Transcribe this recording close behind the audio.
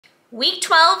Week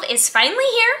 12 is finally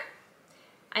here.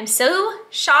 I'm so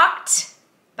shocked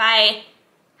by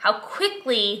how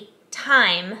quickly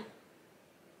time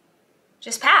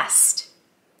just passed,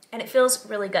 and it feels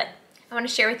really good. I want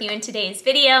to share with you in today's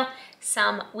video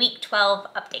some week 12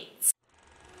 updates.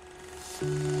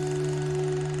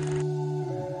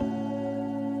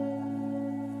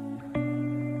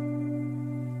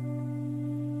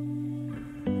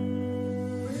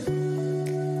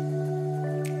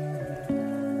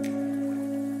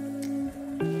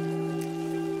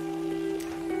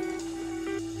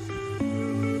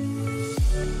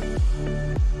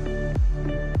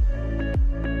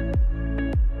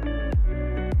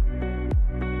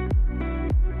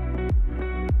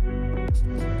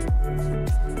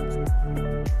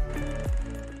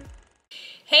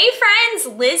 Hey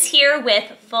friends, Liz here with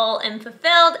Full and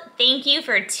Fulfilled. Thank you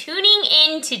for tuning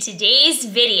in to today's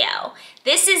video.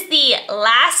 This is the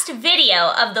last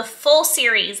video of the full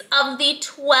series of the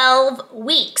 12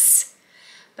 weeks.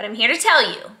 But I'm here to tell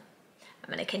you, I'm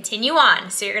gonna continue on.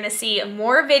 So you're gonna see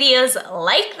more videos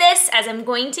like this as I'm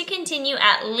going to continue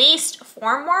at least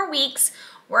 4 more weeks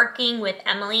working with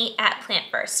Emily at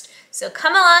Plantversed. So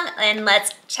come along and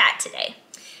let's chat today.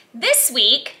 This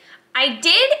week, I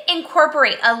did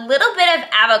incorporate a little bit of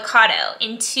avocado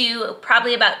into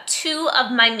probably about 2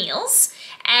 of my meals,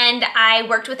 and I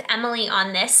worked with Emily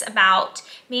on this about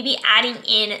maybe adding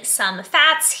in some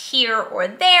fats here or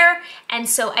there, and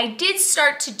so I did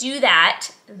start to do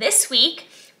that this week,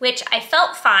 which I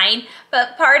felt fine,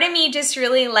 but part of me just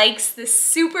really likes the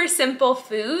super simple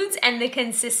foods and the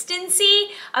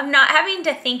consistency of not having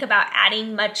to think about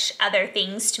adding much other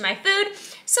things to my food.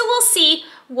 So we'll see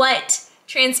what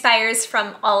transpires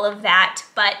from all of that,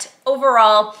 but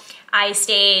overall I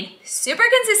stayed super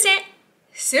consistent,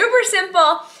 super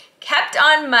simple, kept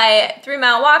on my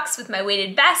 3-mile walks with my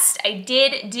weighted vest. I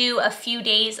did do a few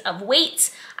days of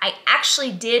weights. I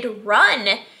actually did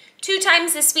run 2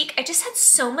 times this week. I just had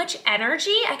so much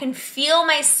energy. I can feel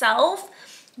myself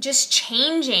just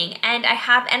changing and I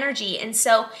have energy, and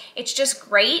so it's just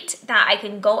great that I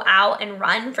can go out and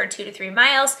run for 2 to 3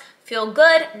 miles, feel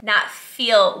good, not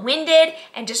feel winded,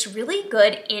 and just really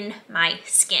good in my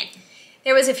skin.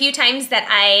 There was a few times that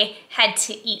I had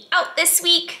to eat out this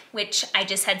week, which I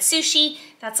just had sushi.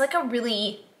 That's like a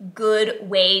really good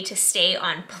way to stay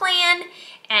on plan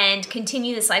and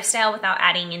continue this lifestyle without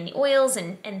adding in the oils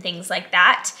and things like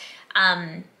that.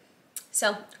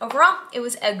 So overall, it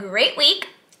was a great week.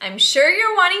 I'm sure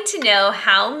you're wanting to know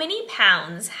how many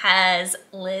pounds has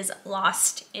Liz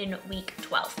lost in week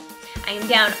 12. I am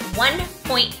down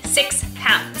 1.6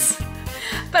 pounds.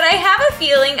 But I have a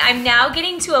feeling I'm now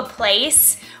getting to a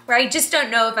place where I just don't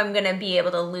know if I'm gonna be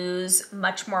able to lose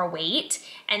much more weight.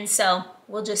 And so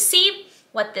we'll just see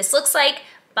what this looks like,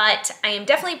 but I am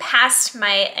definitely past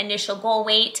my initial goal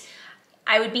weight.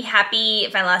 I would be happy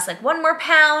if I lost like 1 more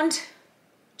pound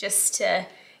just to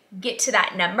get to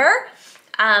that number.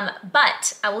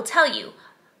 But I will tell you,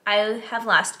 I have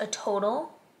lost a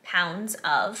total pounds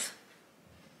of,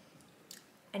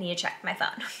 I need to check my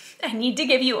phone. I need to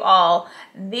give you all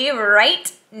the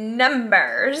right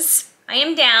numbers. I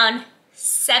am down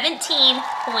 17.2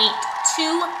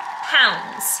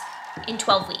 pounds in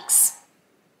 12 weeks.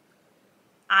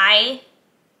 I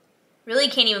really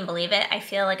can't even believe it. I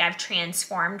feel like I've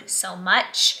transformed so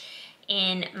much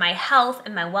in my health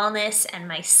and my wellness and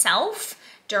myself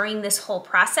during this whole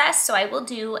process. So I will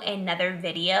do another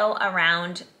video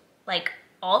around like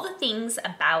all the things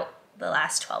about the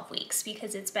last 12 weeks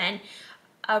because it's been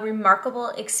a remarkable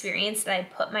experience that I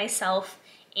put myself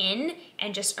in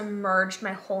and just immersed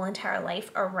my whole entire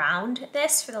life around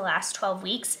this for the last 12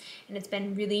 weeks. And it's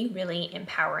been really, really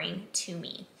empowering to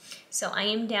me. So I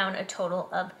am down a total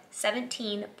of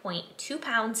 17.2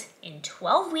 pounds in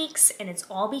 12 weeks, and it's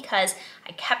all because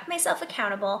I kept myself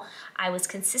accountable. I was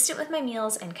consistent with my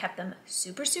meals and kept them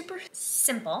super, super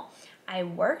simple. I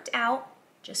worked out,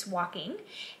 just walking,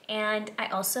 and I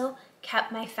also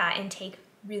kept my fat intake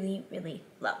really, really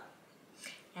low.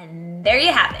 And there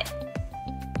you have it.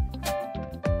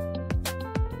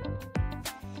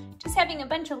 Just having a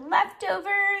bunch of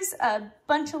leftovers, a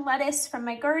bunch of lettuce from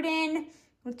my garden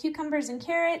with cucumbers and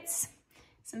carrots,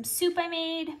 some soup I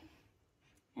made,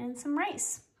 and some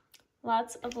rice.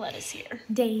 Lots of lettuce here.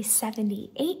 Day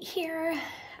 78 here.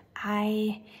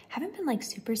 I haven't been like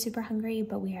super hungry,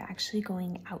 but we are actually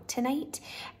going out tonight.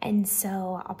 And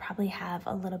so I'll probably have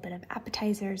a little bit of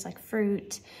appetizers like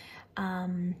fruit,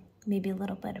 maybe a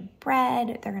little bit of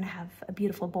bread. They're gonna have a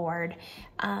beautiful board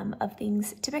of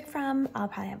things to pick from. I'll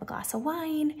probably have a glass of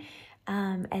wine,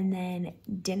 and then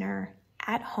dinner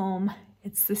at home.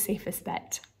 It's the safest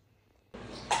bet.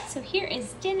 So here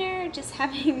is dinner, just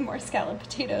having more scalloped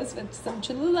potatoes with some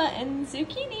Cholula and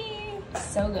zucchini.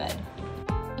 So good.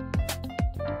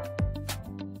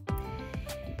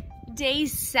 Day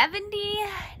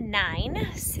 79,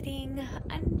 sitting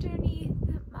underneath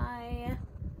my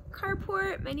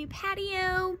carport, my new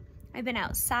patio. I've been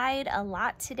outside a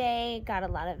lot today, got a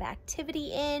lot of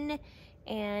activity in,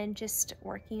 and just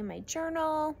working in my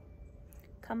journal.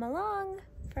 Come along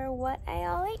for what I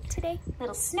all ate today.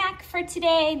 Little snack for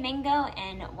today, mango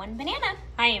and 1 banana.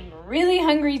 I am really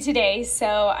hungry today, so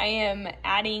I am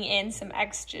adding in some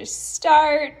extra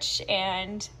starch,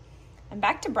 and I'm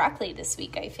back to broccoli this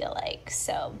week, I feel like,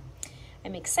 so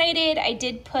I'm excited. I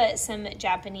did put some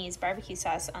Japanese barbecue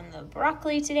sauce on the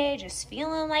broccoli today, just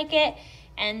feeling like it,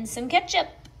 and some ketchup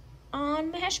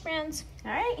on my hash browns.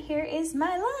 All right, here is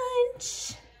my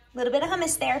lunch. A little bit of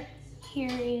hummus there. Here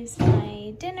is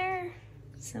my dinner.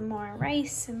 Some more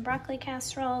rice and broccoli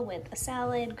casserole with a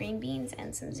salad, green beans,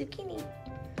 and some zucchini.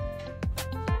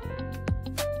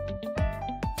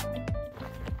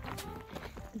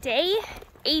 Day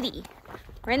 80.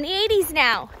 We're in the 80s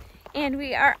now, and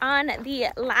we are on the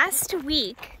last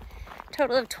week,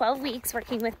 total of 12 weeks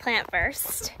working with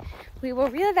Plantversed. We will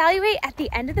reevaluate at the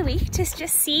end of the week to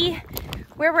just see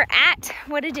where we're at,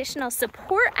 what additional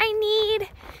support I need,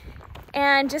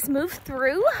 and just move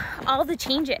through all the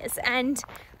changes. And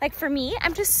like for me,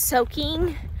 I'm just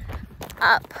soaking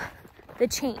up the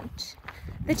change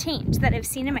that I've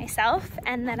seen in myself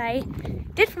and that I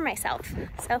did for myself.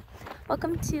 So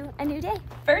welcome to a new day.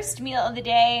 First meal of the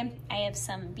day, I have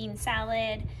some bean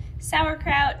salad,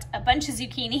 sauerkraut, a bunch of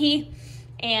zucchini,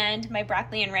 and my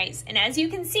broccoli and rice. And as you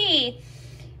can see,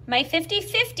 my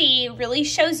 50-50 really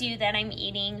shows you that I'm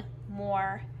eating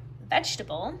more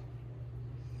vegetable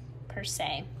per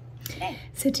se today.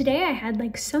 So today I had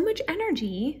like so much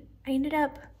energy, I ended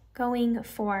up going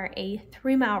for a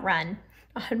 3-mile run.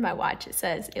 On my watch it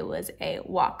says it was a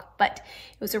walk, but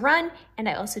it was a run, and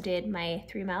I also did my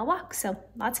 3-mile walk, so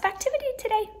lots of activity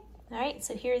today. All right,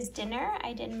 so here's dinner.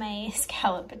 I did my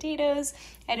scalloped potatoes.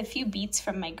 I had a few beets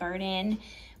from my garden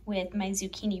with my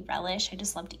zucchini relish. I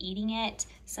just loved eating it.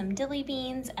 Some dilly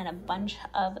beans and a bunch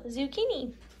of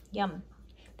zucchini. Yum.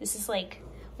 This is like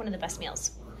one of the best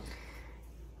meals.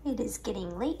 It is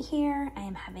getting late here. I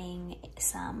am having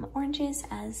some oranges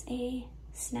as a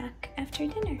snack after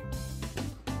dinner.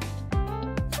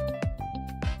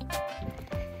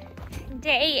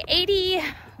 Day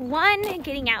 81,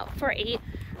 getting out for a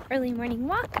early morning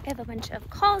walk. I have a bunch of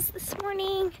calls this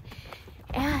morning,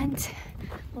 and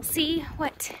we'll see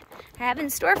what I have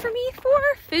in store for me for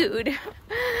food.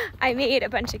 I made a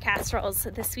bunch of casseroles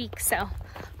this week, so I'll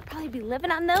probably be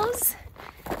living on those.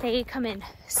 They come in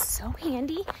so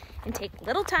handy and take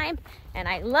little time, and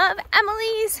I love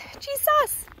Emily's cheese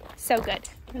sauce. So good.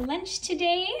 For lunch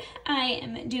today, I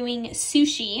am doing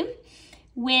sushi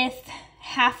with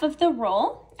half of the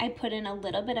roll. I put in a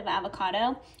little bit of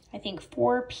avocado, I think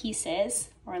 4 pieces,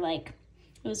 or like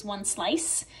it was 1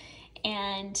 slice,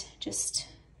 and just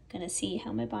gonna see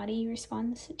how my body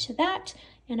responds to that,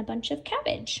 and a bunch of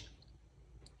cabbage.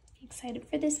 Excited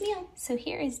for this meal. So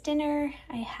here is dinner.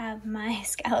 I have my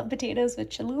scalloped potatoes with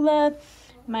Cholula,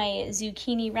 my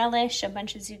zucchini relish, a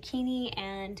bunch of zucchini,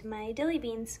 and my dilly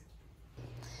beans.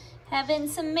 Having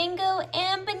some mango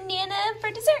and banana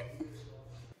for dessert.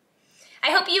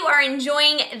 I hope you are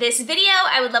enjoying this video.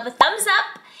 I would love a thumbs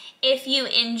up if you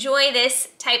enjoy this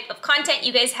type of content.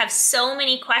 You guys have so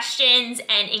many questions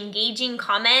and engaging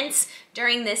comments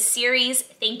during this series.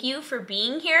 Thank you for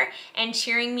being here and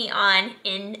cheering me on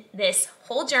in this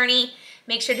whole journey.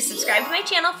 Make sure to subscribe to my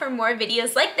channel for more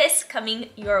videos like this coming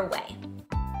your way.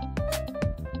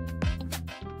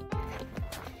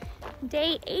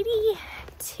 Day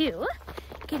 82,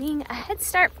 getting a head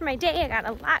start for my day. I got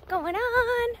a lot going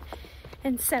on,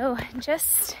 and so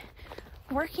just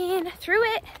working through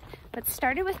it, but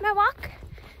started with my walk,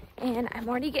 and I'm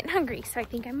already getting hungry, so I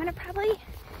think I'm gonna probably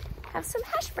have some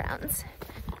hash browns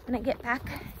when I get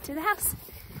back to the house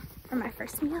for my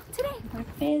first meal today.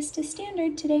 Breakfast is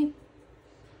standard today.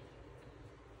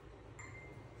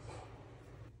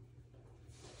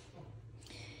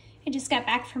 I just got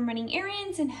back from running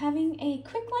errands and having a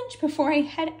quick lunch before I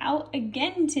head out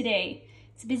again today.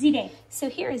 It's a busy day. So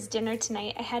here is dinner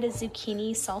tonight. I had a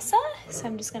zucchini salsa, so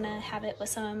I'm just gonna have it with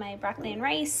some of my broccoli and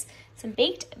rice, some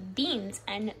baked beans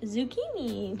and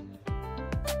zucchini.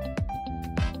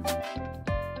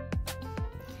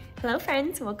 Hello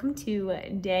friends, welcome to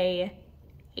day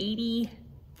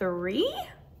 83.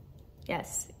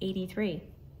 Yes, 83.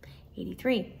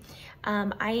 83.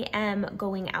 I am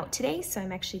going out today, so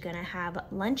I'm actually gonna have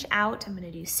lunch out. I'm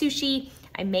gonna do sushi.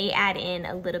 I may add in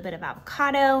a little bit of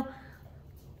avocado.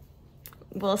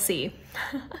 We'll see.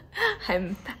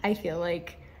 I feel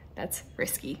like that's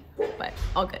risky, but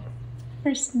all good.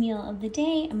 First meal of the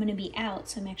day, I'm gonna be out,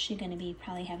 so I'm actually gonna be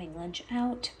probably having lunch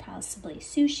out, possibly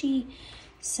sushi.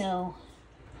 So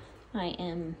I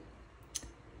am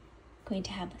going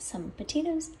to have some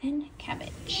potatoes and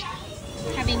cabbage.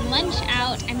 Having lunch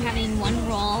out, I'm having one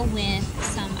roll with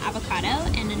some avocado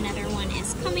and another one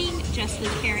is coming just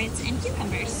with carrots and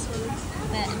cucumbers.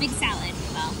 A big salad,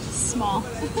 well, small.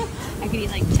 I could eat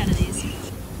like 10 of these.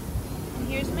 And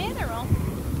here's my other roll.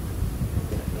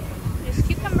 There's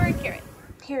cucumber and carrot.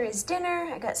 Here is dinner.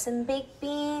 I got some baked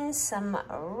beans, some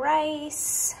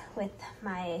rice with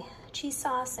my cheese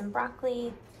sauce and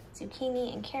broccoli,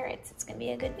 zucchini and carrots. It's gonna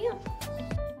be a good meal.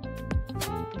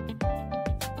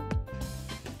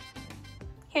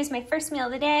 Here's my first meal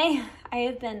of the day. I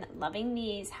have been loving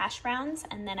these hash browns,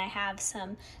 and then I have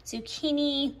some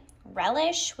zucchini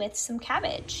relish with some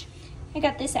cabbage. I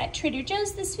got this at Trader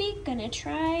Joe's this week. Gonna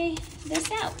try this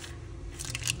out.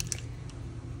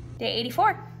 Day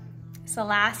 84. It's the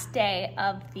last day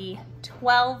of the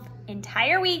 12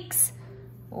 entire weeks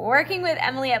working with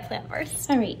Emily at Plantversed.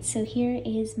 All right, so here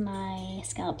is my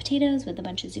scalloped potatoes with a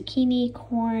bunch of zucchini,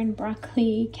 corn,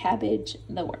 broccoli, cabbage,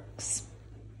 the works.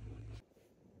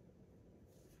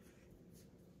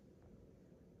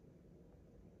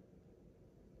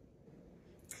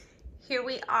 Here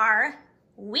we are,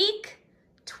 week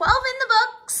 12 in the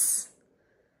books.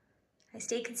 I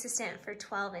stayed consistent for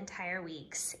 12 entire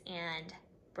weeks and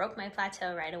broke my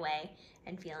plateau right away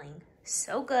and feeling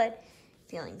so good.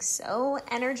 Feeling so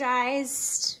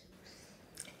energized.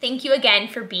 Thank you again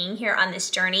for being here on this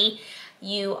journey.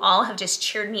 You all have just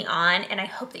cheered me on, and I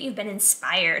hope that you've been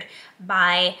inspired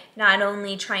by not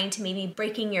only trying to maybe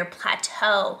breaking your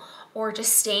plateau or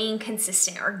just staying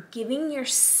consistent or giving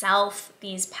yourself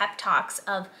these pep talks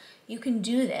of, you can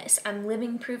do this. I'm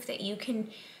living proof that you can,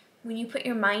 when you put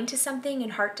your mind to something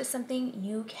and heart to something,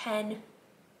 you can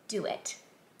do it.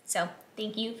 So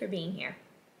thank you for being here.